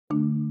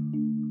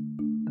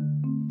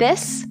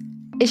This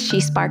is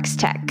She Sparks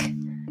Tech,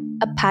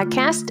 a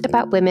podcast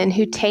about women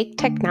who take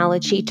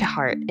technology to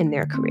heart in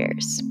their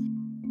careers.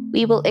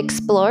 We will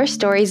explore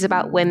stories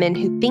about women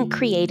who think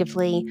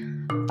creatively,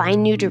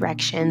 find new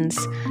directions,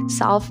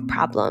 solve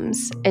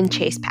problems, and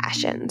chase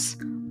passions,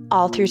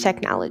 all through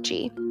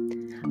technology.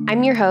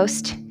 I'm your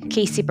host,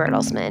 Casey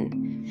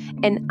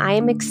Bertelsman, and I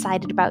am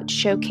excited about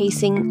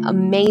showcasing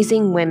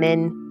amazing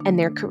women and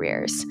their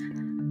careers,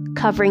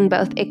 covering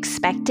both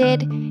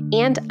expected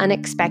and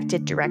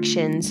unexpected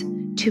directions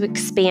to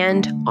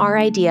expand our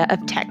idea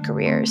of tech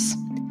careers,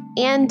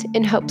 and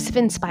in hopes of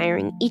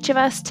inspiring each of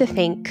us to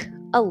think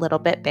a little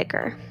bit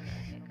bigger.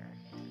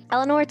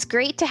 Elinor, it's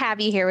great to have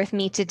you here with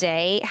me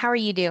today. How are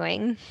you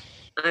doing?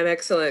 I'm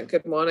excellent.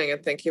 Good morning,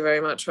 and thank you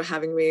very much for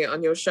having me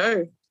on your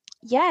show.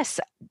 Yes.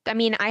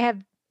 I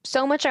have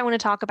so much I want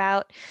to talk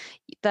about.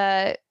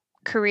 The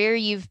career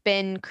you've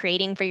been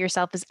creating for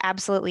yourself is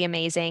absolutely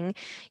amazing.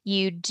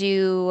 You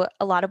do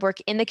a lot of work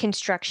in the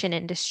construction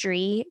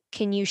industry.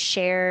 Can you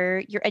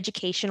share your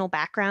educational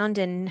background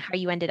and how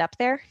you ended up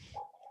there?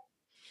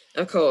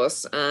 Of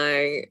course,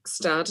 I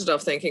started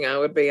off thinking I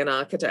would be an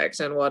architect,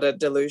 and what a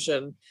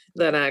delusion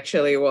that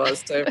actually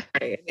was. So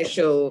my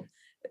initial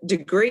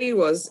degree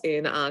was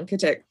in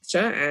architecture,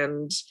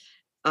 and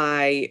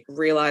I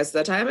realized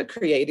that I am a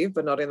creative,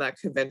 but not in that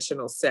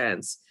conventional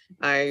sense.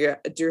 I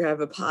do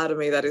have a part of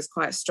me that is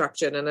quite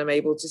structured, and I'm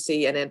able to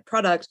see an end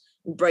product,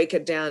 break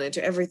it down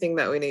into everything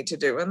that we need to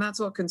do. And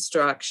that's what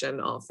construction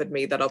offered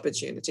me, that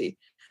opportunity.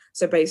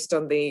 So based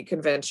on the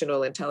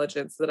conventional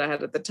intelligence that I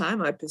had at the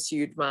time, I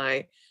pursued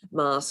my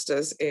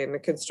master's in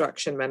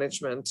construction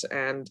management,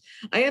 and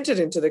I entered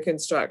into the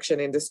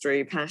construction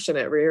industry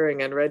passionate,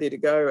 rearing, and ready to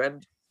go.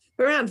 And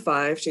for around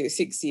 5 to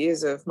 6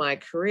 years of my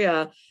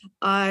career,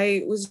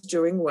 I was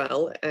doing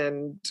well.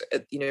 And,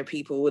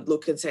 people would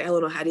look and say,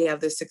 Eleanor, how do you have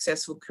this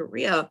successful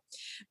career?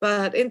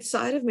 But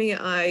inside of me,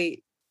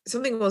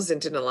 something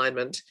wasn't in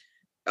alignment.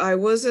 I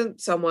wasn't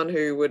someone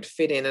who would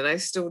fit in, and I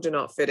still do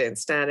not fit in.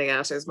 Standing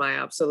out is my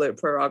absolute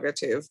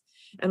prerogative.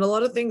 And a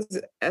lot of things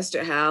as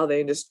to how the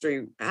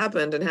industry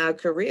happened and how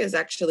careers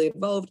actually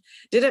evolved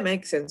didn't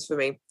make sense for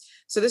me.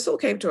 So this all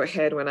came to a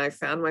head when I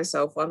found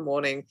myself one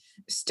morning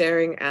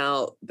staring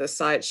out the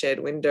site shed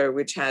window,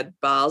 which had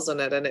bars on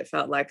it, and it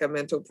felt like a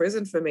mental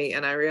prison for me.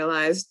 And I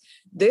realized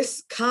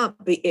this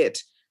can't be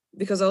it,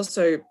 because I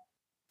also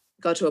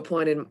got to a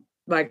point in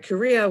my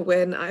career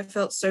when I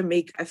felt so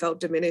meek, I felt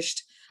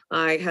diminished.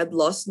 I had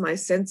lost my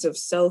sense of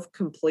self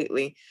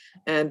completely.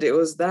 And it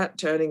was that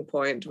turning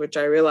point which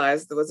I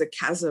realized there was a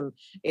chasm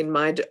in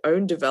my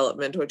own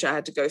development, which I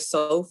had to go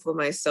solve for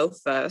myself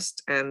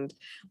first. And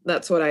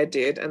that's what I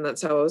did. And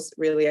that's how I was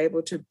really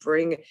able to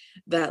bring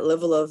that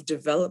level of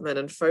development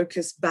and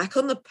focus back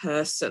on the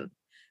person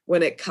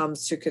when it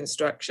comes to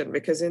construction.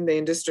 Because in the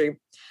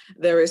industry,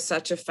 there is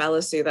such a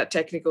fallacy that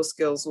technical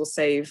skills will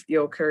save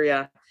your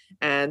career,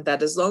 and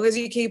that as long as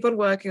you keep on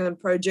working on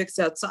projects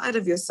outside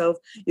of yourself,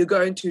 you're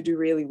going to do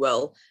really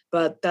well.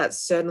 But that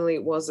certainly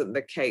wasn't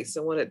the case.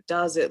 And what it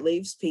does, it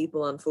leaves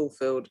people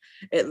unfulfilled.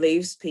 It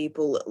leaves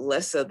people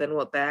lesser than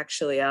what they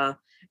actually are.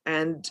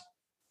 And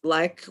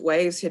like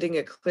waves hitting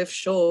a cliff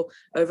shore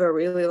over a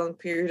really long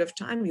period of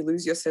time, you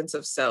lose your sense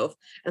of self.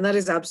 And that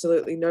is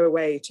absolutely no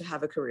way to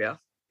have a career.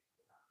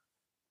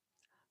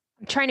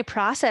 I'm trying to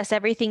process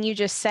everything you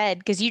just said,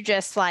 because you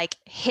just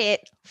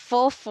hit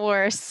full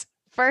force.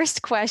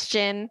 First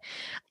question,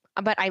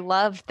 but I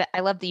love that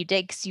you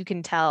did, because you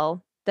can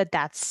tell that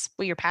that's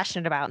what you're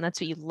passionate about and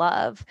that's what you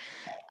love.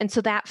 And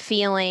so that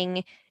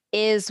feeling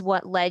is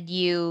what led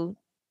you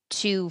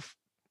to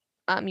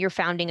your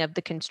founding of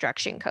the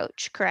Construction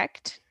Coach,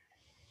 correct?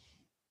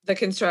 The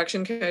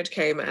Construction Coach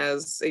came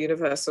as a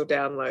universal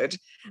download.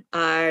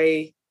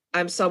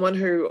 I'm someone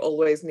who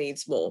always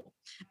needs more.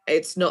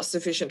 It's not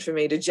sufficient for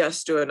me to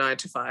just do a 9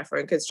 to 5, or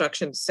in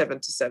construction 7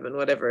 to 7,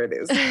 whatever it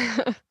is.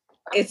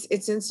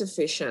 It's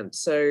insufficient.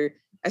 So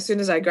as soon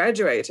as I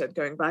graduated,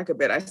 going back a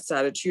bit, I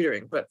started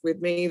tutoring. But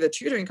with me, the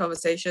tutoring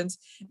conversations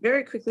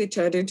very quickly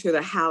turned into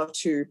the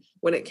how-to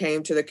when it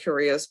came to the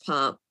careers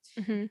part.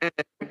 Mm-hmm.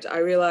 And I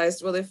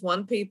realized, well, if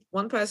one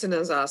person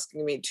is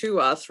asking me, 2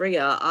 are, 3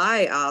 are,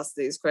 I ask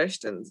these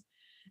questions,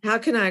 how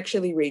can I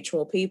actually reach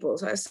more people?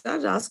 So I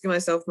started asking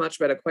myself much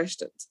better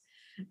questions.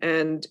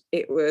 And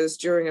it was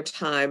during a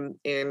time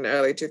in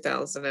early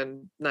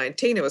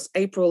 2019, it was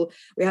April,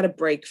 we had a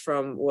break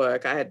from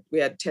work. We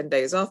had 10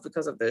 days off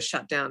because of the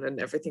shutdown and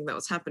everything that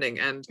was happening.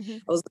 And I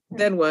was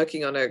then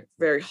working on a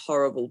very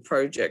horrible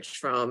project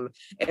from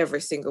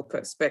every single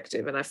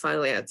perspective. And I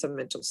finally had some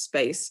mental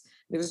space.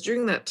 It was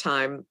during that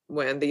time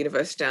when the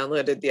universe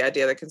downloaded the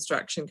idea of the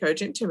Construction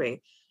Coach into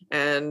me.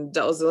 And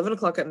that was 11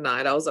 o'clock at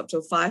night. I was up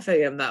till 5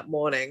 a.m. that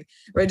morning,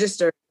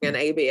 registering an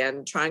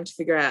ABN, trying to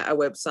figure out a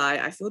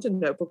website. I filled a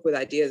notebook with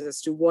ideas as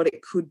to what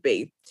it could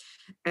be.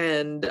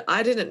 And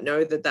I didn't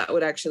know that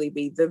would actually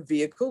be the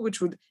vehicle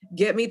which would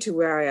get me to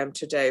where I am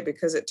today,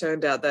 because it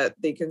turned out that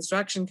the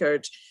Construction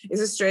Coach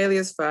is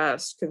Australia's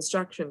first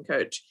construction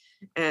coach.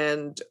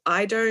 And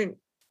I don't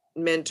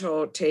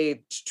mentor,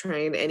 teach,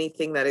 train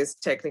anything that is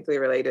technically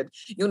related.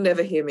 You'll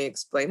never hear me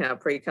explain how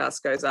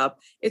precast goes up.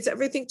 It's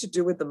everything to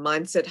do with the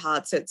mindset,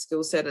 heart set,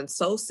 skill set, and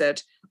soul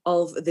set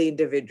of the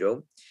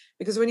individual.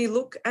 Because when you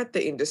look at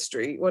the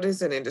industry, what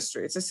is an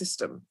industry? It's a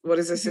system. What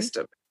is a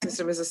system? A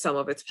system is a sum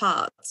of its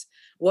parts.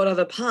 What are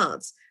the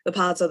parts? The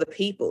parts are the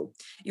people.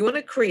 You want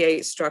to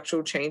create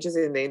structural changes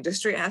in the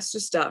industry, it has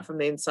to start from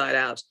the inside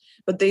out.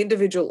 But the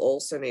individual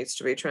also needs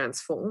to be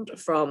transformed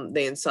from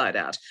the inside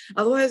out.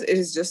 Otherwise, it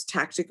is just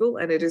tactical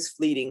and it is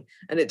fleeting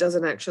and it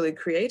doesn't actually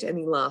create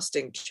any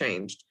lasting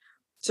change.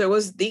 So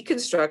as the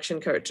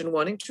construction coach and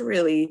wanting to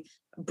really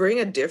bring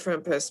a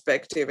different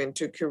perspective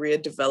into career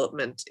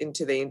development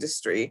into the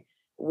industry,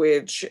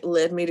 which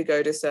led me to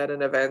go to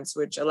certain events,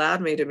 which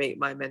allowed me to meet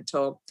my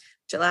mentor,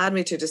 which allowed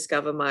me to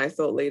discover my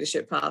thought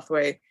leadership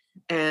pathway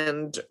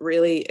and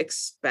really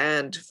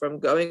expand from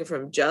going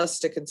from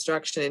just a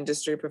construction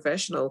industry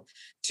professional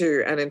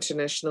to an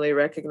internationally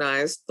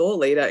recognized thought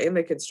leader in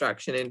the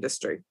construction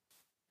industry.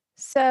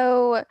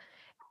 So,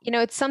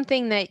 it's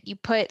something that you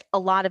put a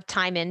lot of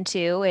time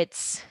into.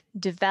 It's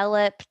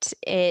developed.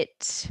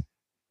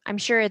 I'm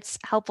sure it's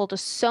helpful to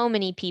so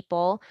many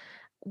people.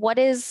 What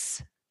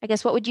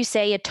would you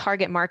say a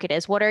target market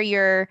is? What are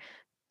your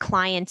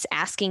clients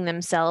asking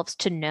themselves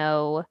to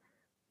know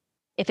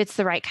if it's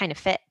the right kind of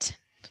fit?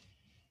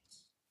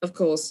 Of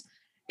course,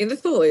 in the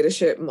thought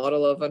leadership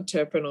model of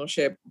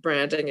entrepreneurship,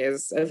 branding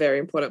is a very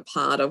important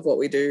part of what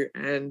we do.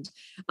 And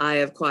I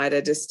have quite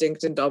a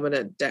distinct and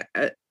dominant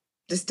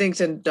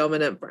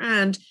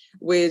brand,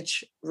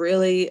 which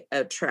really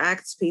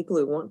attracts people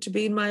who want to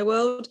be in my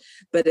world,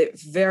 but it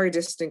very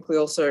distinctly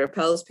also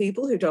repels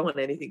people who don't want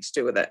anything to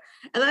do with it.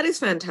 And that is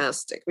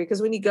fantastic,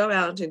 because when you go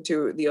out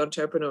into the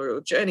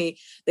entrepreneurial journey,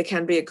 there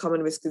can be a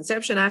common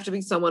misconception: I have to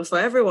be someone for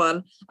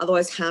everyone,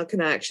 otherwise how can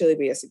I actually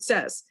be a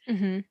success?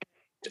 Mm-hmm.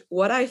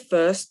 What I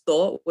first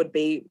thought would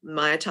be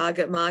my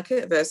target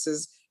market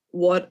versus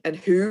what and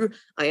who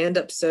I end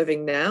up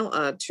serving now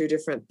are two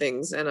different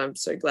things. And I'm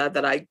so glad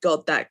that I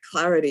got that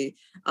clarity.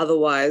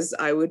 Otherwise,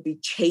 I would be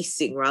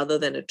chasing rather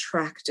than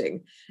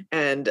attracting.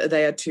 And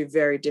they are two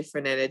very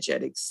different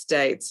energetic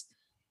states.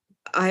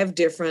 I have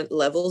different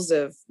levels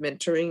of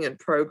mentoring and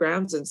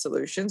programs and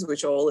solutions,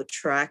 which all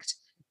attract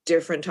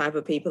different type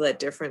of people at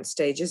different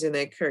stages in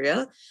their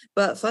career.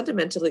 But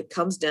fundamentally, it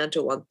comes down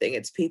to one thing: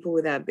 it's people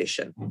with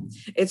ambition.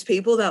 It's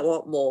people that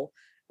want more.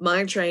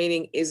 My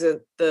training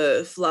isn't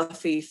the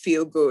fluffy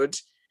feel good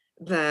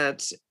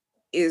that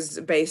is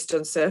based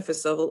on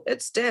surface level.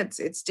 It's dense,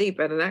 it's deep,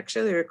 and it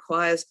actually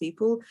requires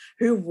people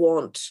who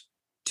want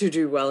to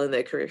do well in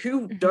their career,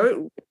 who don't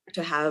want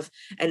to have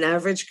an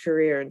average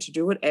career and to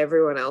do what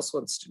everyone else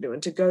wants to do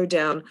and to go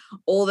down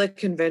all the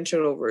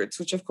conventional routes,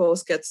 which of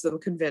course gets them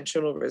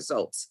conventional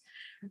results.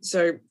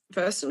 So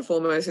first and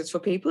foremost, it's for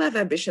people who have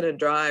ambition and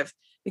drive,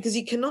 because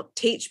you cannot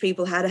teach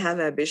people how to have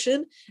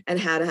ambition and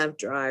how to have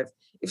drive.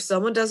 If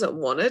someone doesn't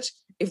want it,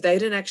 if they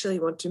don't actually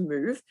want to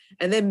move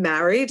and they're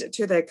married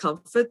to their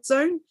comfort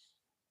zone,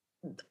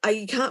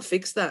 you can't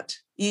fix that.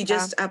 You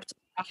just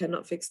absolutely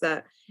cannot fix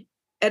that.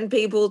 And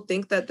people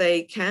think that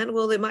they can.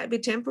 Well, it might be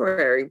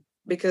temporary,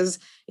 because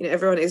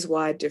everyone is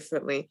wired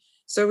differently.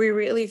 So we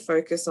really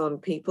focus on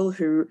people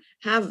who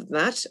have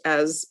that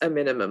as a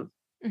minimum.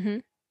 Mm-hmm.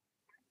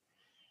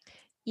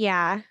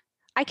 Yeah,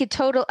 I can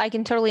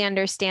totally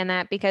understand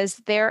that, because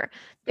there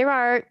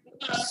are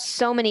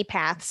so many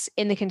paths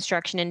in the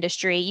construction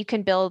industry. You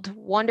can build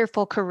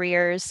wonderful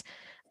careers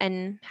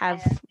and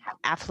have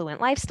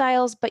affluent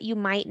lifestyles, but you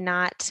might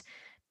not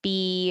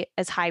be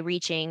as high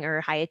reaching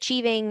or high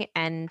achieving,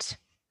 and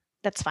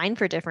that's fine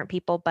for different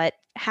people. But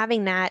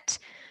having that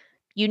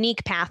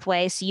unique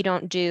pathway, so you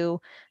don't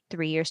do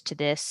 3 years to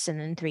this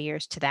and then 3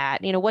 years to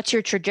that. What's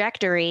your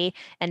trajectory,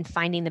 and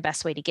finding the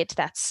best way to get to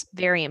that's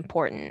very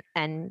important.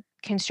 And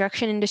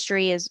construction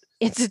industry it's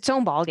its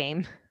own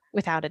ballgame,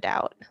 without a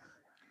doubt.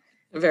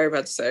 Very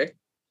much so.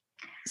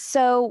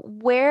 So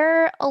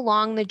where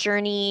along the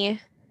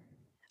journey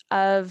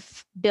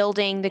of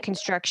building the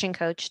construction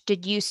coach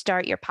did you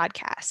start your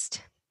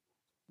podcast?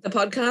 The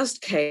podcast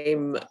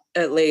came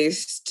at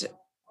least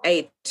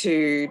 8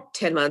 to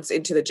 10 months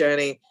into the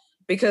journey,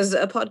 because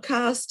a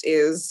podcast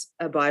is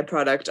a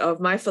byproduct of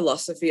my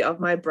philosophy,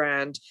 of my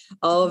brand,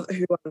 of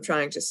who I'm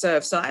trying to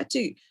serve. So I had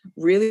to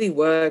really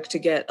work to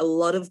get a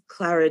lot of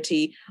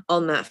clarity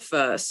on that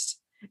first.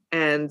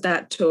 And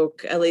that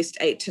took at least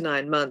 8 to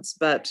 9 months.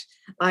 But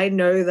I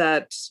know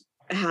that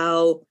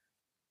how,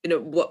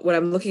 when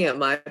I'm looking at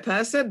my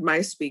person,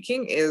 my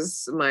speaking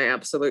is my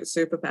absolute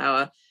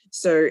superpower.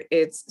 So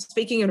it's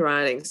speaking and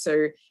writing.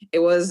 So it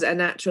was a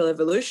natural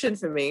evolution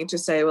for me to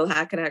say, well,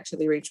 how can I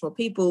actually reach more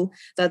people?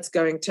 That's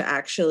going to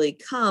actually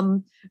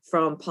come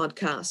from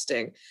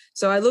podcasting.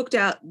 So I looked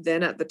out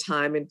then at the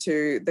time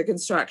into the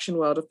construction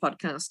world of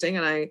podcasting,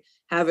 and I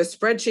have a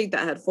spreadsheet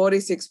that had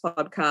 46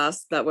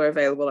 podcasts that were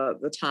available at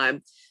the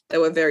time. They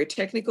were very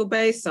technical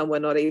based. Some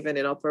were not even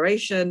in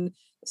operation.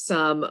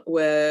 Some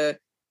were,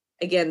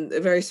 again,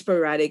 very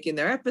sporadic in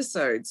their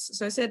episodes.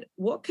 So I said,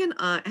 how can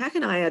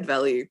I add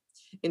value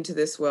into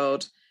this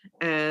world?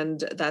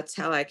 And that's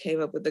how I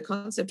came up with the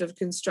concept of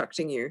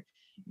constructing you.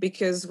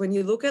 Because when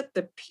you look at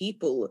the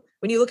people,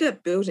 when you look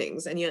at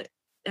buildings and you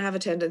have a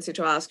tendency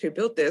to ask who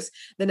built this,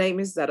 the name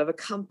is that of a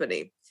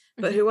company.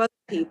 But who are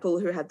the people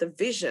who had the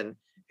vision?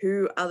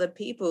 Who are the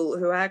people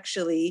who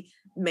actually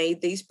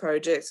made these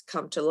projects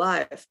come to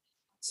life?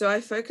 So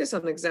I focus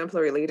on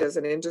exemplary leaders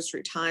and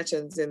industry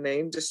titans in the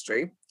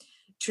industry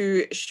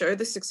to show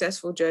the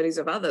successful journeys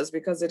of others,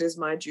 because it is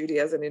my duty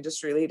as an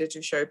industry leader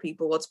to show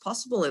people what's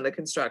possible in the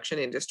construction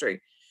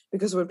industry.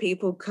 Because when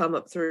people come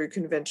up through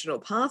conventional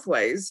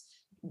pathways,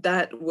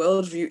 that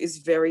worldview is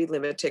very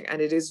limiting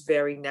and it is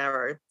very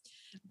narrow.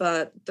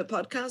 But the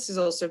podcast is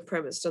also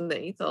premised on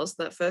the ethos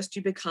that first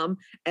you become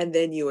and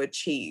then you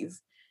achieve.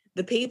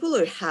 The people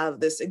who have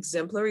this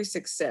exemplary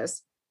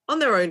success on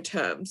their own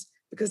terms,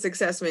 because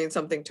success means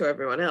something to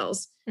everyone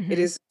else, it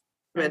is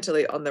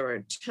mentally on their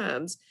own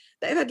terms,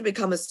 they've had to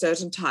become a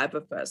certain type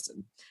of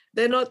person.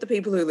 They're not the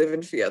people who live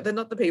in fear. They're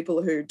not the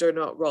people who do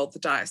not roll the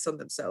dice on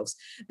themselves.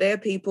 They are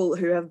people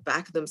who have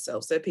backed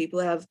themselves. They're people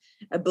who have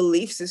a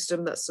belief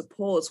system that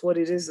supports what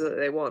it is that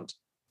they want.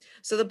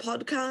 So the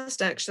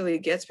podcast actually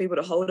gets people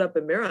to hold up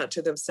a mirror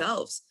to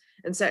themselves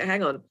and say,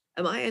 hang on,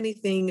 am I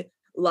anything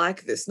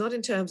like this? Not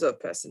in terms of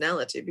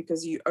personality,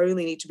 because you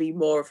only need to be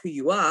more of who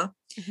you are,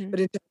 but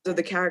in terms of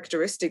the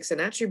characteristics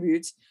and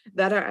attributes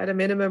that are at a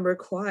minimum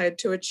required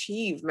to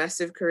achieve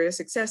massive career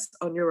success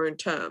on your own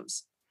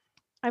terms.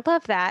 I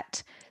love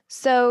that.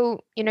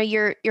 So,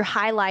 you're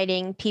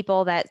highlighting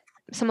people that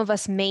some of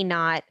us may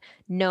not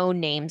know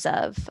names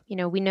of.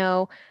 We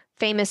know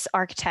famous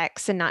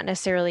architects and not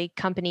necessarily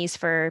companies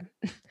for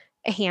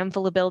a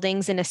handful of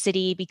buildings in a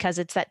city because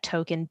it's that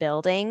token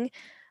building.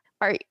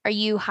 Are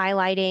you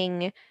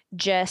highlighting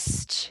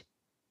just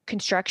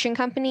construction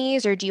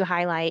companies, or do you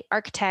highlight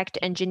architect,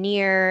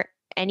 engineer,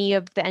 any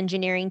of the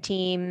engineering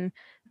team?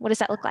 What does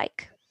that look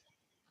like?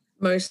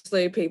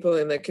 Mostly people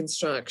in the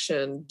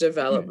construction,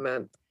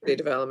 development,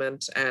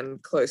 development,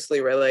 and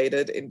closely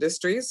related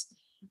industries.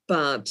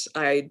 But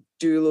I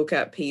do look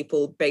at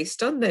people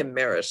based on their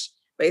merit,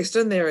 based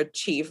on their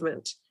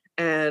achievement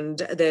and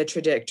their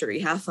trajectory,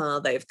 how far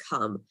they've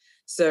come.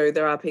 So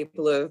there are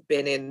people who have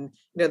been in,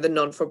 the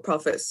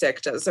non-for-profit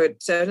sector. So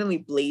it certainly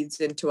bleeds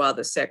into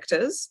other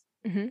sectors.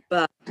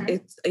 But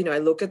it's, I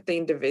look at the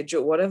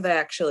individual, what have they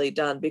actually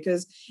done?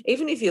 Because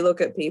even if you look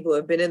at people who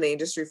have been in the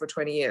industry for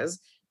 20 years,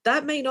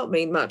 that may not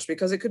mean much,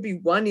 because it could be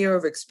 1 year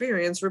of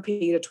experience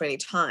repeated 20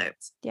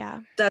 times. Yeah.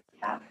 That,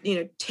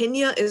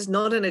 tenure is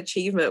not an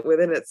achievement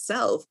within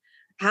itself.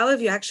 How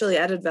have you actually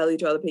added value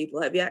to other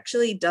people? Have you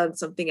actually done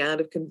something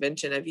out of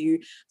convention? Have you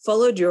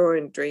followed your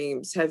own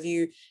dreams? Have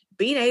you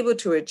been able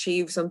to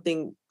achieve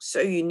something so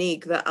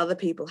unique that other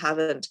people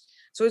haven't?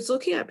 So it's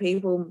looking at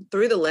people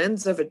through the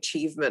lens of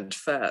achievement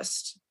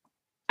first.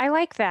 I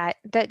like that.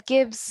 That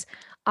gives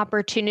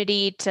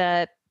opportunity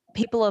to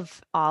people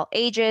of all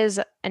ages,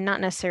 and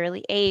not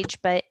necessarily age,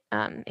 but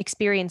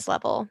experience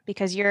level,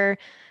 because your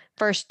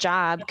first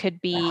job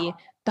could be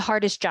the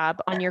hardest job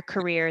on your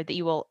career that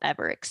you will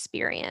ever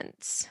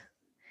experience.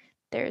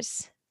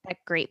 There's that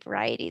great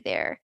variety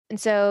there. And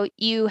so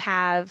you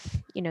have,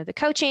 the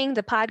coaching,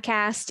 the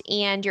podcast,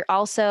 and you're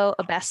also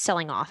a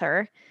best-selling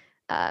author.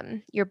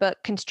 Your book,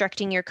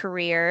 Constructing Your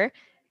Career.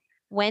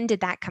 When did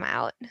that come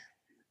out?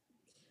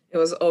 It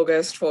was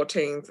August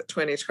 14th,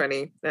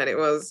 2020, and it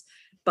was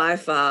by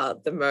far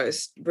the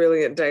most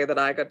brilliant day that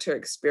I got to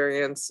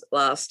experience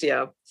last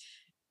year.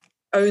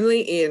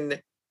 Only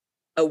in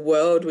a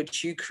world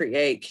which you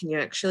create can you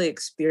actually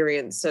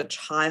experience such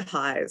high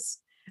highs.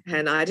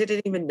 And I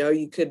didn't even know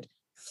you could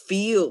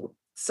feel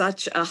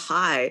such a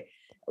high,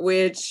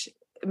 which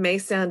may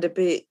sound a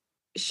bit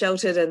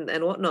sheltered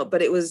and whatnot,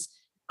 but it was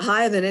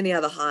higher than any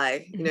other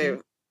high.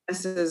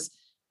 This is,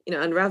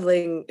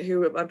 unraveling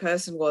who my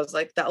person was,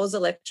 like, that was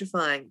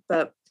electrifying.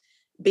 But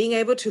being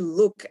able to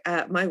look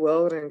at my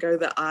world and go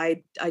that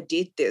I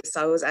did this,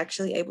 I was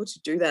actually able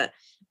to do that,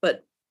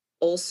 but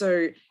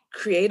also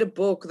create a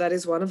book that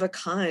is one of a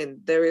kind.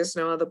 There is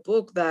no other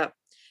book that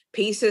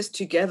pieces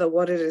together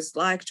what it is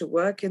like to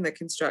work in the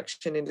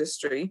construction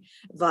industry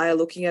via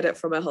looking at it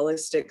from a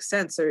holistic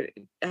sense, so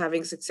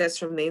having success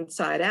from the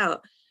inside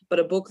out, but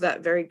a book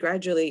that very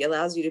gradually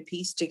allows you to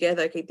piece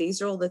together, okay,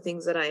 these are all the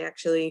things that I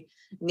actually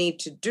need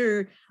to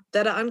do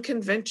that are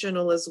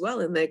unconventional as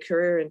well in their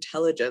career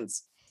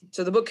intelligence.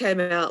 So the book came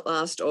out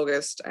last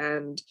August,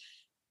 and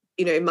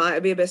it might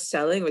be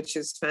best-selling, which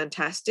is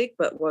fantastic,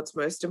 but what's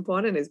most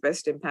important is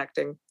best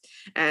impacting.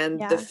 And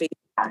the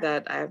feedback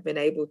that I've been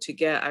able to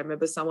get, I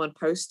remember someone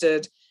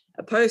posted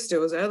a post, it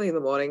was early in the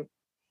morning,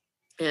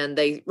 and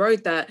they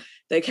wrote that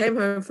they came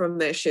home from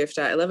their shift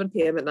at 11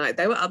 p.m. at night.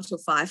 They were up till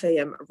 5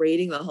 a.m.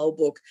 reading the whole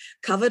book,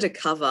 cover to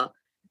cover.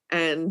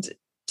 And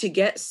to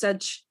get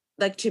such,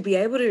 like, to be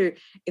able to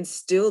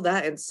instill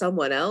that in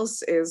someone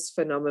else is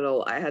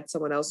phenomenal. I had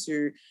someone else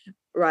who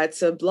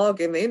writes a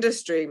blog in the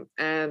industry,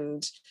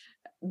 and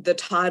the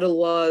title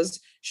was,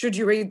 "Should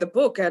you read the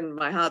book?" And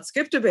my heart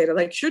skipped a beat. I'm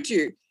like, should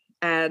you?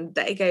 And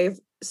they gave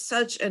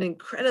such an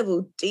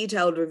incredible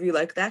detailed review.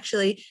 Like they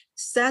actually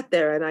sat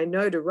there, and I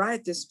know to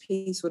write this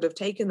piece would have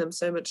taken them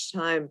so much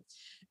time.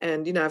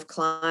 And, I have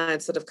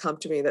clients that have come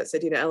to me that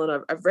said,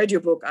 Ellen, I've read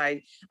your book.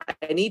 I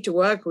need to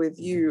work with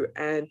you,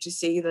 and to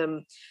see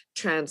them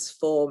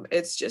transform.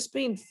 It's just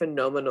been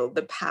phenomenal.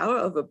 The power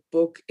of a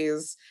book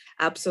is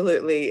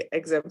absolutely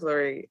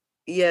exemplary.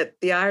 Yet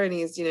the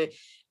irony is,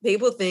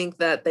 people think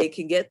that they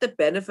can get the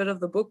benefit of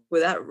the book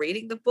without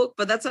reading the book,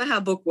 but that's not how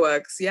book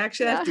works. You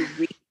actually have to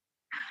read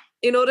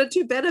in order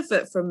to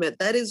benefit from it.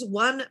 That is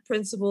one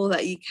principle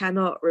that you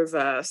cannot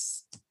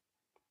reverse.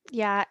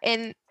 Yeah.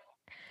 And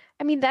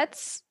I mean,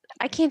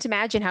 I can't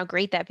imagine how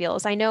great that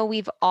feels. I know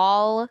we've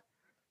all,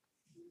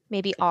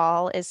 maybe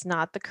all is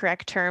not the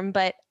correct term,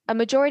 but a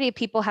majority of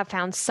people have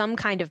found some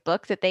kind of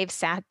book that they've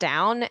sat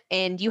down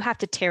and you have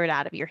to tear it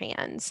out of your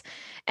hands.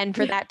 And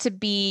for that to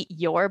be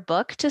your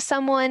book to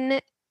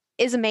someone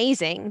is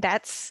amazing.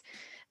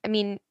 I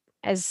mean,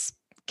 as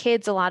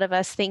kids, a lot of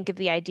us think of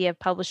the idea of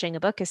publishing a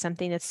book as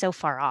something that's so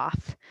far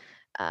off.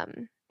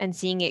 And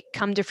seeing it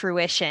come to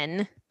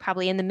fruition,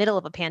 probably in the middle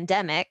of a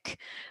pandemic,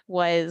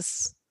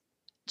 was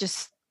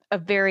just a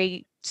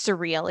very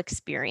surreal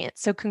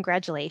experience. So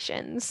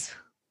congratulations.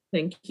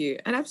 Thank you.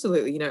 And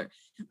absolutely,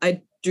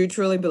 I do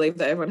truly believe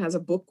that everyone has a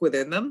book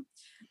within them.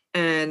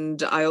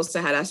 And I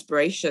also had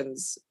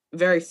aspirations,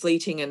 very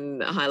fleeting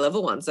and high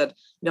level ones, that,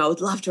 I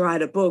would love to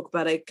write a book,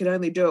 but I could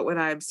only do it when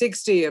I'm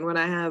 60 and when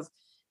I have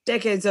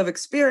decades of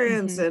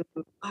experience, and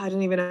I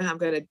don't even know how I'm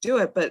going to do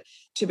it. But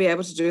to be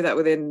able to do that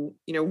within,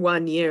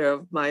 1 year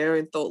of my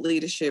own thought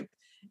leadership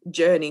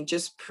journey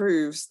just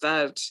proves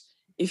that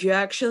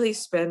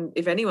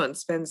if anyone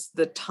spends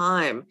the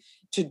time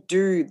to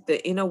do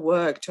the inner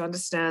work, to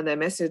understand their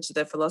message,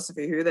 their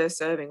philosophy, who they're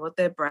serving, what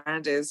their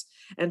brand is,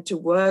 and to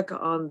work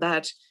on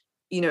that,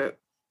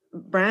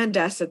 brand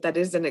asset that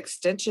is an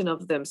extension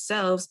of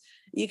themselves,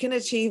 you can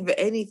achieve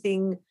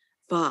anything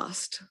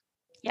fast.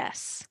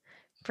 Yes,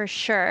 for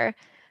sure.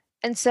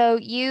 And so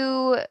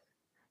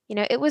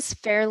it was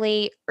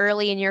fairly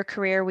early in your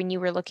career when you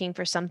were looking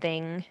for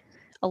something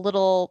a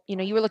little,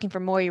 you were looking for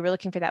more, you were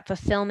looking for that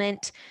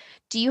fulfillment.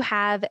 Do you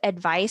have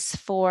advice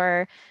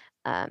for,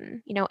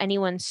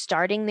 anyone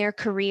starting their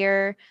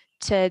career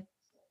to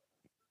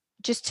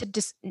just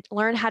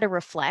learn how to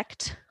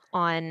reflect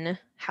on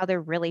how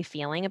they're really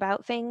feeling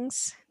about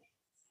things?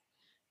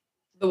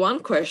 The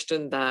one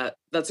question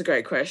that's a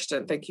great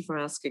question. Thank you for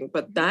asking.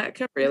 But that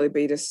can really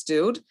be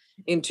distilled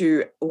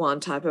into one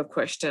type of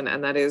question,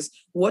 and that is,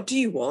 what do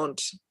you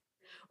want?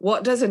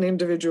 What does an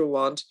individual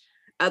want?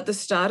 At the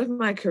start of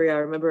my career, I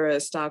remember a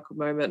stark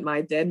moment.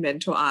 My then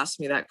mentor asked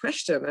me that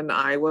question, and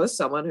I was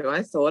someone who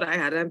I thought I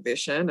had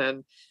ambition,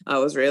 and I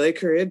was really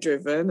career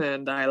driven,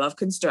 and I love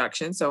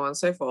construction, so on and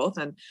so forth.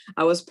 And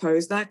I was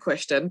posed that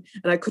question,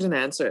 and I couldn't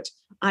answer it.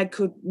 I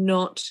could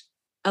not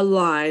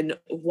align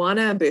one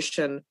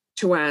ambition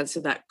to answer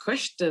that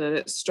question, and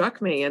it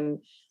struck me. And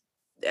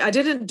I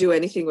didn't do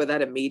anything with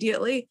that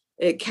immediately.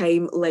 It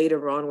came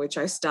later on, which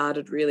I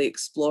started really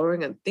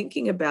exploring and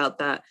thinking about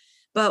that.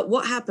 But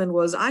what happened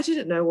was I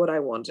didn't know what I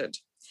wanted.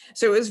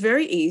 So it was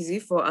very easy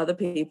for other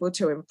people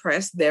to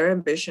impress their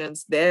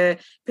ambitions, their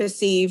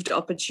perceived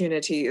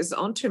opportunities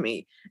onto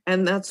me.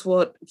 And that's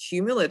what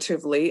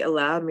cumulatively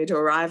allowed me to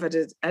arrive at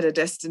a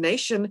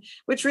destination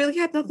which really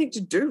had nothing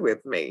to do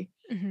with me.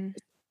 Mm-hmm.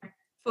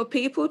 For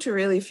people to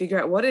really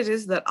figure out what it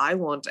is that I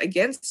want,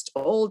 against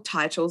all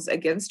titles,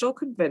 against all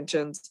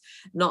conventions,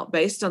 not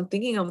based on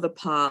thinking of the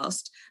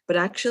past, but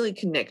actually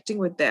connecting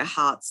with their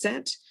heart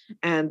set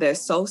and their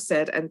soul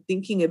set, and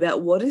thinking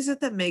about what is it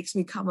that makes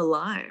me come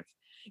alive.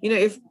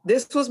 If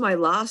this was my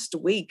last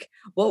week,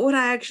 what would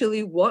I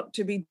actually want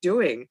to be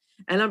doing?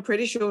 And I'm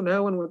pretty sure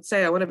no one would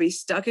say I want to be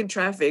stuck in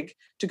traffic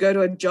to go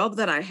to a job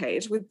that I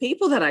hate with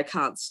people that I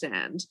can't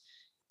stand.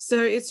 So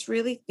it's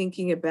really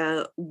thinking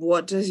about,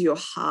 what does your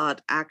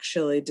heart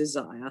actually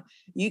desire?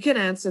 You can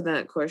answer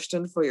that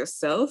question for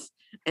yourself,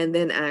 and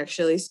then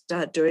actually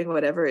start doing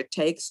whatever it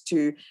takes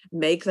to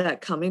make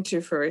that come into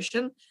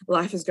fruition.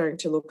 Life is going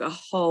to look a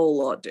whole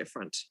lot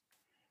different.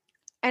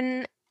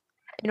 And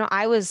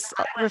I was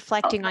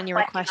reflecting on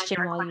your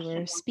question while you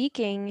were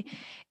speaking,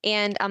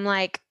 and I'm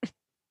like,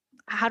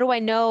 how do I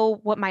know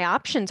what my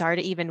options are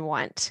to even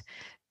want?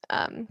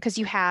 Because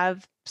you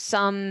have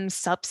some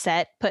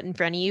subset put in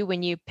front of you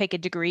when you pick a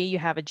degree, you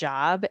have a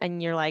job,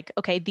 and you're like,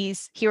 okay,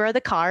 here are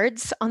the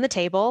cards on the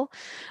table.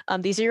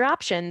 These are your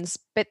options,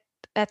 but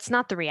that's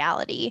not the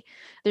reality.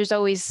 There's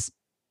always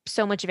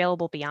so much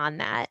available beyond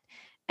that.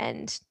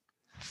 And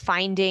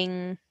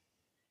finding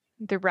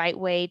the right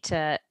way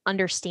to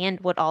understand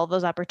what all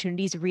those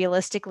opportunities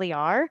realistically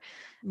are,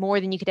 more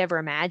than you could ever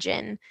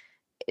imagine.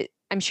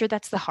 I'm sure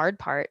that's the hard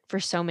part for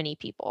so many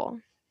people.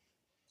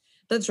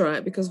 That's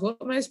right, because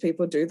what most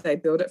people do, they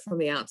build it from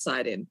the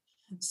outside in.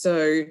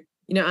 So,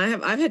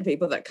 I've had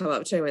people that come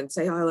up to me and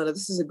say, "Oh, Elinor,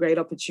 this is a great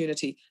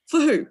opportunity." For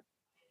who?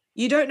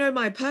 You don't know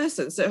my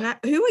person. So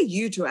who are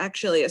you to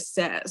actually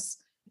assess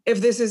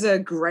if this is a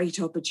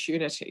great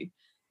opportunity?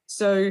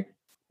 So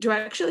to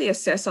actually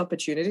assess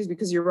opportunities,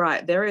 because you're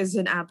right, there is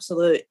an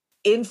absolute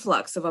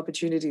influx of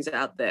opportunities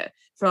out there,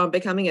 from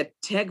becoming a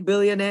tech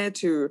billionaire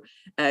to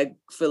a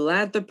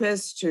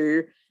philanthropist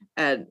to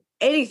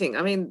anything.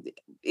 I mean,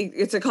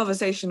 it's a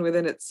conversation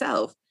within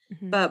itself.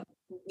 Mm-hmm. But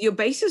your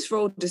basis for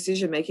all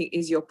decision making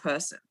is your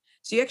person.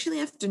 So you actually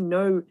have to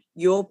know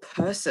your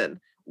person.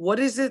 What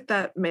is it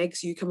that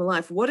makes you come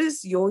alive? What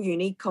is your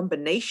unique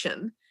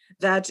combination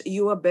that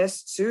you are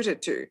best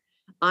suited to?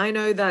 I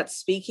know that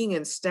speaking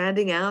and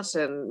standing out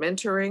and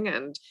mentoring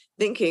and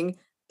thinking,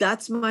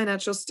 that's my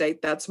natural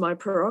state, that's my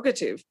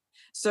prerogative.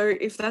 So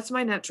if that's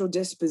my natural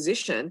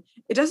disposition,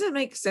 it doesn't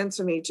make sense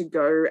for me to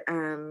go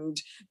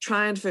and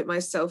try and fit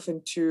myself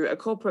into a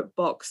corporate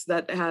box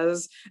that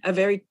has a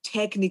very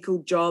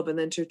technical job, and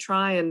then to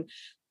try and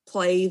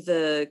play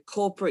the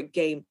corporate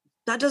game.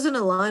 That doesn't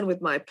align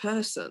with my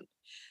person.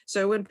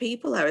 So when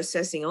people are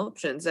assessing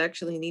options, they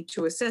actually need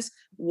to assess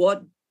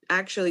what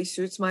actually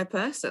suits my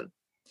person.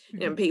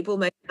 You know, people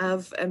may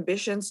have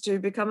ambitions to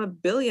become a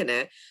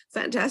billionaire.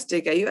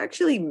 Fantastic. Are you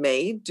actually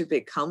made to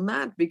become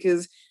that?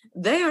 Because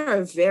they are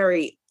a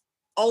very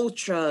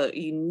ultra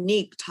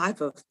unique type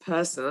of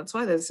person. That's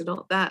why there's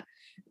not that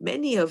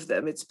many of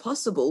them. It's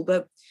possible,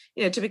 but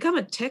to become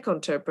a tech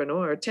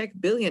entrepreneur or a tech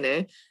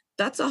billionaire,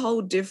 that's a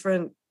whole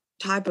different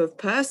type of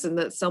person.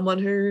 That's someone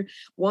who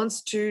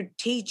wants to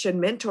teach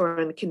and mentor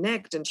and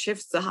connect and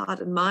shifts the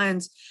heart and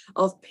minds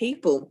of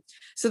people.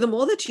 So the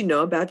more that you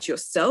know about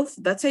yourself,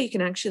 that's how you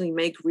can actually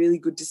make really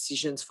good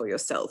decisions for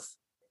yourself.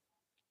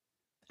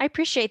 I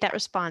appreciate that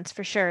response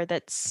for sure.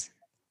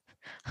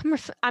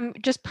 I'm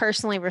just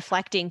personally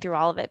reflecting through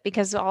all of it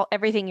because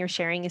everything you're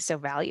sharing is so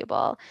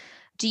valuable.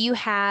 Do you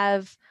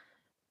have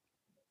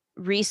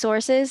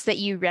resources that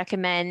you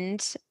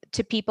recommend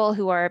to people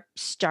who are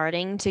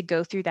starting to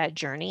go through that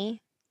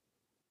journey?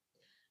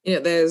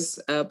 There's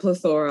a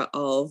plethora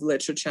of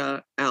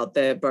literature out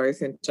there,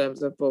 both in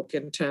terms of book,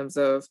 in terms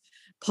of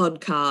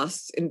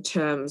podcasts, in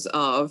terms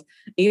of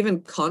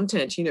even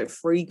content,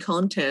 free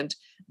content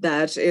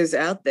that is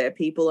out there.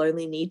 People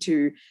only need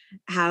to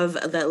have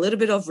that little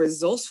bit of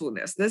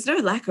resourcefulness. There's no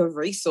lack of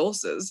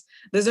resources.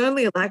 There's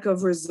only a lack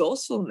of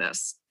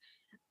resourcefulness.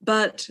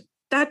 But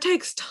that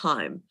takes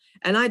time.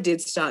 And I did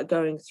start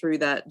going through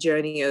that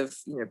journey of,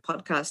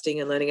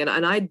 podcasting and learning,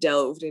 and I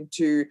delved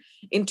into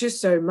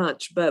so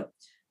much, but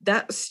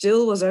that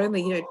still was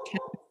only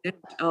 10%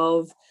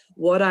 of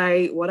what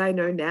I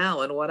know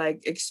now and what I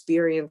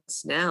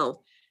experience now.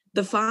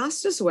 The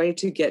fastest way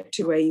to get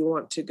to where you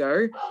want to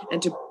go,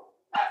 and to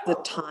the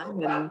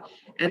time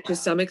and to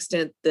some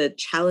extent the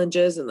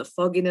challenges and the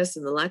fogginess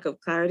and the lack of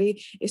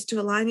clarity, is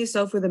to align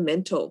yourself with a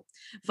mentor.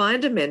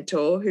 Find a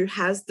mentor who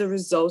has the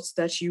results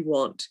that you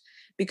want,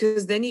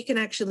 because then you can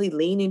actually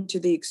lean into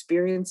the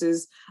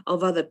experiences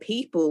of other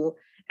people,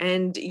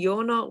 and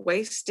you're not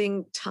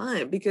wasting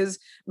time. Because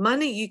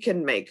money you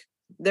can make.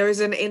 There is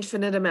an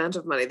infinite amount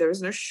of money. There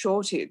is no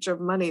shortage of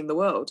money in the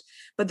world,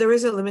 but there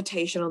is a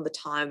limitation on the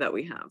time that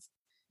we have.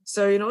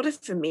 So in order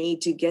for me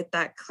to get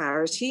that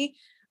clarity,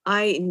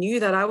 I knew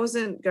that I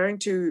wasn't going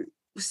to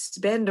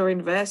spend or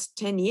invest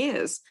 10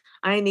 years.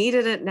 I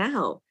needed it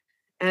now.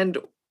 And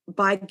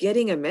by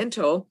getting a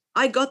mentor,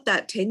 I got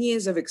that 10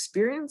 years of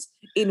experience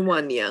in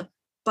 1 year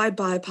by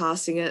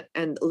bypassing it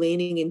and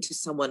leaning into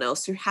someone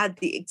else who had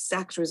the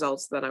exact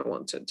results that I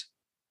wanted.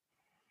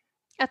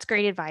 That's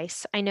great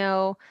advice. I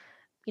know,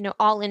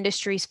 all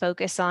industries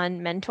focus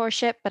on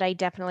mentorship, but I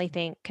definitely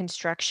think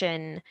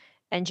construction,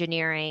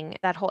 engineering,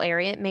 that whole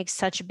area, it makes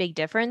such a big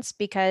difference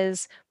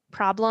because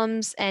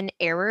problems and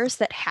errors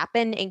that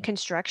happen in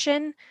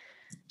construction,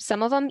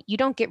 some of them you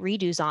don't get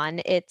redos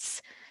on.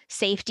 It's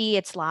safety,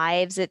 it's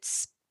lives,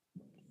 it's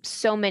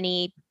so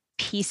many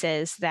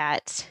pieces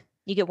that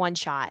you get one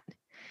shot.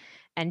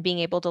 And being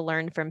able to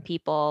learn from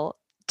people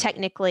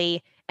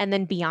technically and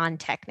then beyond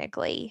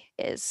technically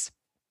is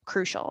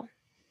crucial.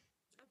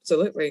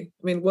 Absolutely.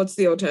 I mean, what's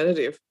the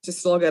alternative? To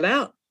slog it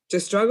out, to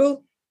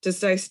struggle, to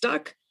stay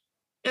stuck?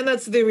 And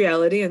that's the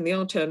reality and the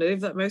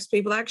alternative that most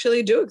people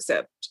actually do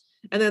accept.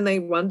 And then they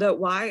wonder,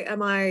 why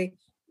am I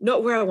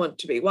not where I want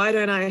to be? Why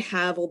don't I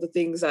have all the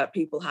things that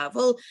people have?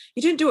 Well,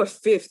 you didn't do a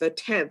fifth, a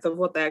tenth of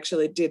what they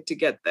actually did to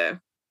get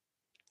there.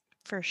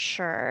 For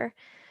sure.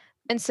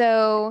 And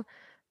so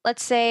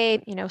let's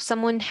say,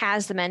 someone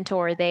has the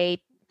mentor,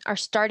 they are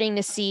starting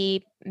to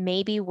see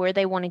maybe where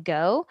they want to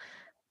go.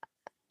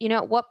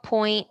 At what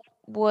point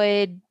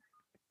would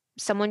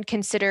someone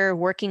consider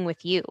working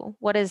with you?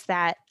 What is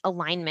that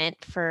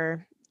alignment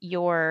for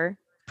your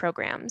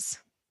programs?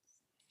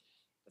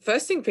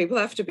 First thing, people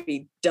have to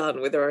be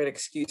done with their own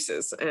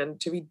excuses and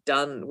to be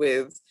done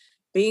with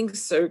being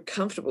so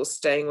comfortable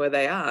staying where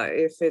they are.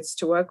 If it's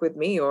to work with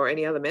me or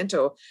any other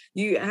mentor,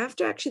 you have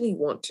to actually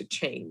want to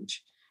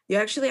change. You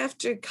actually have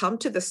to come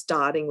to the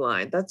starting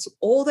line. That's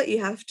all that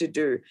you have to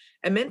do.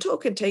 A mentor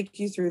can take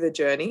you through the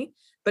journey,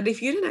 but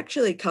if you don't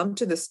actually come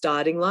to the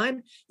starting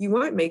line, you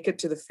won't make it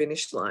to the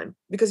finish line,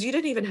 because you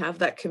don't even have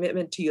that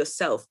commitment to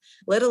yourself,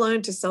 let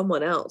alone to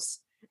someone else.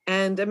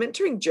 And a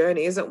mentoring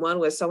journey isn't one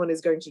where someone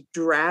is going to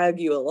drag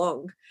you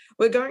along,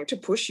 we're going to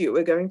push you,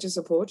 we're going to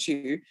support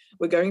you,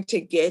 we're going to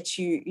get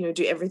you,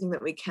 do everything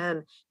that we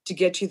can to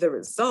get you the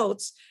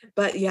results,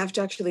 but you have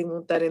to actually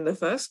want that in the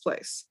first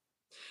place.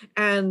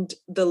 And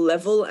the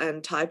level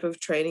and type of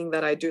training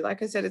that I do,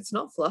 like I said, it's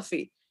not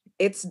fluffy,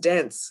 it's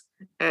dense.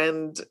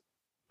 And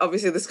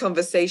obviously this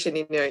conversation,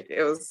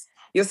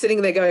 you're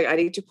sitting there going, I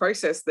need to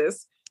process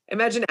this.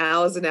 Imagine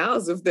hours and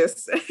hours of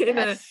this in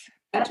a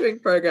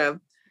mentoring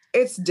program.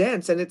 It's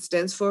dense, and it's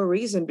dense for a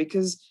reason,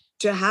 because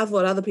to have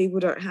what other people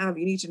don't have,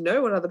 you need to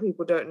know what other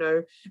people don't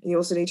know, and you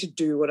also need to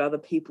do what other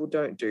people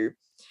don't do.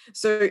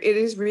 So it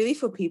is really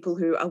for people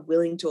who are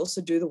willing to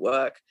also do the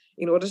work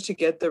in order to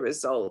get the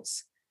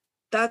results.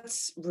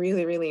 That's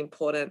really, really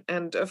important.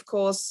 And of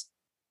course,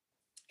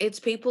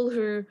 it's people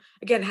who,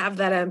 again, have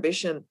that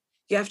ambition.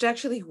 You have to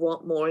actually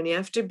want more, and you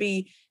have to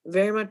be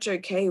very much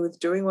okay with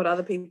doing what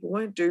other people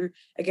won't do,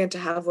 again, to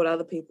have what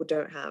other people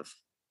don't have.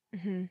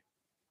 Mm-hmm.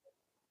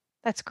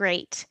 That's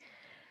great.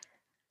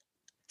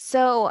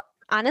 So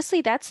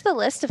honestly, that's the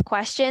list of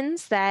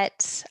questions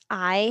that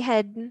I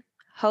had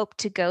hoped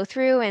to go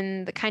through,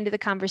 and the kind of the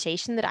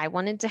conversation that I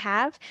wanted to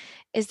have.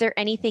 Is there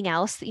anything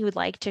else that you would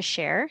like to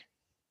share?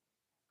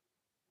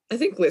 I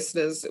think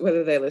listeners,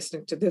 whether they're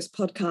listening to this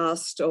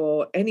podcast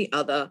or any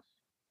other,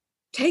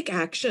 take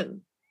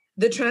action.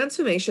 The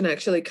transformation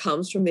actually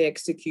comes from the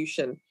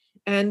execution,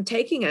 and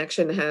taking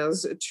action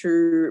has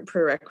two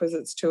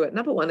prerequisites to it.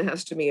 Number one, it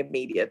has to be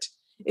immediate.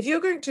 If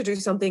you're going to do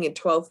something in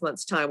 12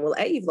 months' time, well,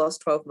 A, you've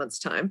lost 12 months'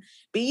 time.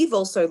 B, you've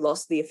also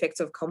lost the effects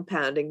of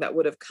compounding that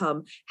would have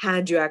come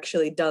had you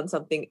actually done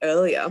something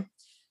earlier.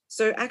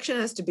 So action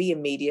has to be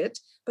immediate,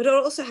 but it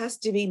also has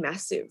to be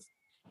massive.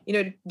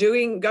 Going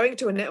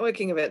to a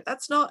networking event,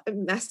 that's not a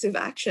massive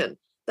action.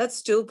 That's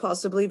still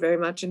possibly very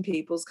much in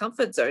people's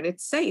comfort zone.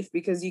 It's safe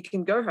because you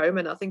can go home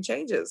and nothing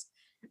changes.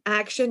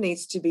 Action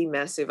needs to be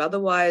massive.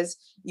 Otherwise,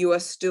 you are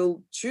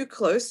still too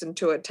close and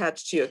too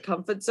attached to your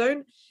comfort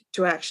zone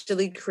to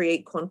actually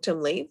create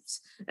quantum leaps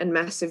and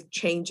massive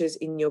changes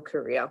in your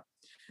career.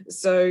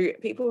 So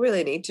people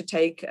really need to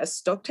take a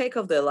stock take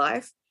of their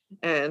life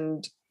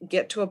and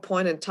get to a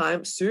point in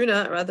time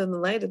sooner rather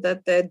than later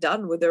that they're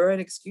done with their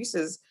own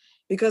excuses,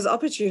 because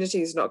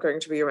opportunity is not going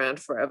to be around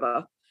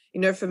forever.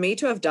 For me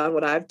to have done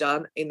what I've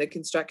done in the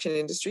construction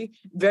industry,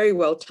 very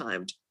well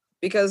timed,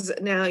 because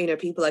now,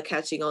 people are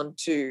catching on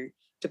to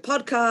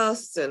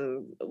podcasts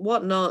and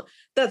whatnot.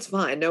 That's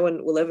fine. No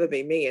one will ever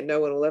be me, and no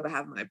one will ever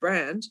have my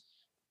brand.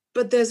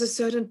 But there's a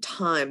certain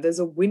time, there's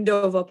a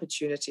window of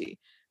opportunity,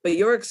 but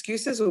your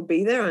excuses will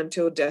be there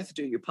until death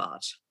do you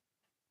part.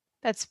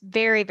 That's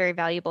very, very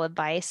valuable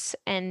advice.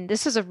 And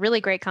this was a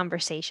really great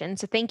conversation.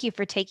 So thank you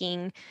for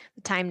taking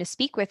the time to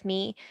speak with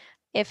me.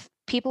 If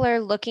people are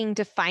looking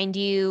to find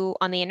you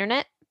on the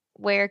internet,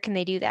 where can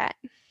they do that?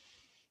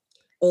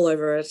 All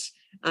over it.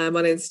 I'm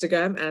on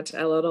Instagram at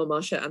Elinor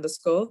Moshe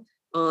 _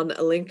 on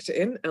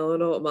LinkedIn,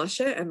 Elinor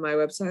Moshe, and my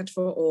website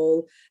for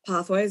all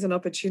pathways and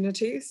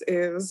opportunities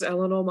is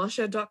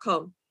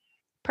elinormoshe.com.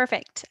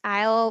 Perfect.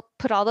 I'll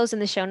put all those in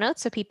the show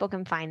notes so people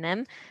can find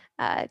them.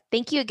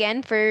 Thank you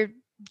again for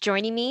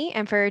joining me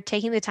and for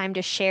taking the time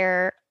to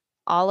share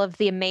all of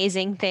the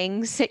amazing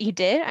things that you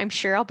did. I'm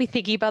sure I'll be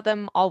thinking about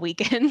them all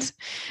weekend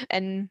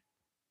and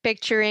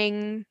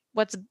picturing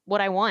what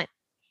I want.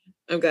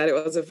 I'm glad it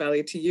was of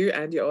value to you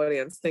and your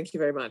audience. Thank you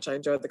very much. I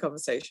enjoyed the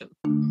conversation.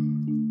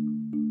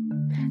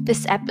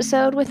 This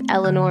episode with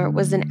Elinor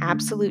was an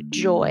absolute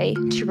joy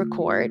to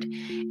record.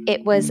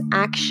 It was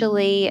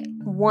actually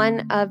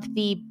one of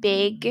the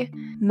big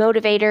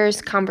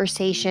motivators,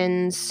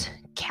 conversations,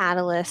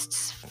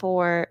 catalysts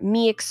for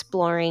me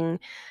exploring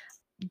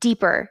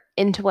deeper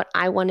into what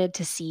I wanted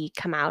to see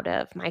come out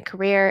of my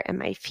career and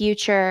my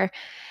future.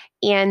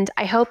 And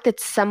I hope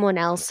that someone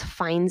else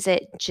finds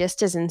it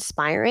just as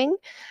inspiring,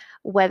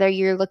 whether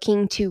you're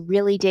looking to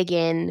really dig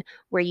in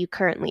where you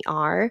currently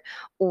are,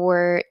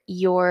 or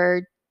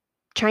you're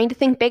trying to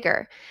think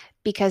bigger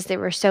because there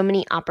were so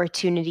many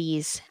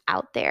opportunities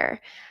out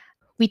there.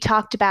 We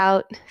talked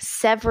about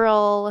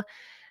several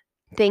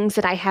things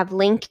that I have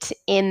linked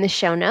in the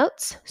show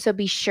notes, so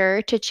be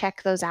sure to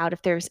check those out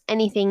if there's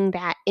anything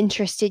that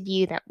interested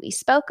you that we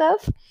spoke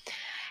of.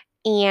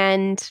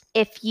 And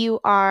if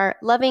you are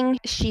loving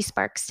She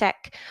Sparks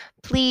Tech,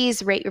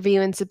 please rate,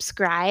 review, and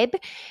subscribe,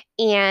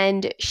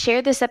 and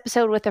share this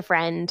episode with a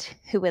friend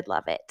who would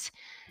love it.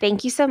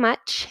 Thank you so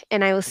much,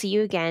 and I will see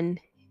you again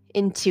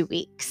in 2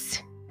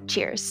 weeks.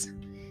 Cheers.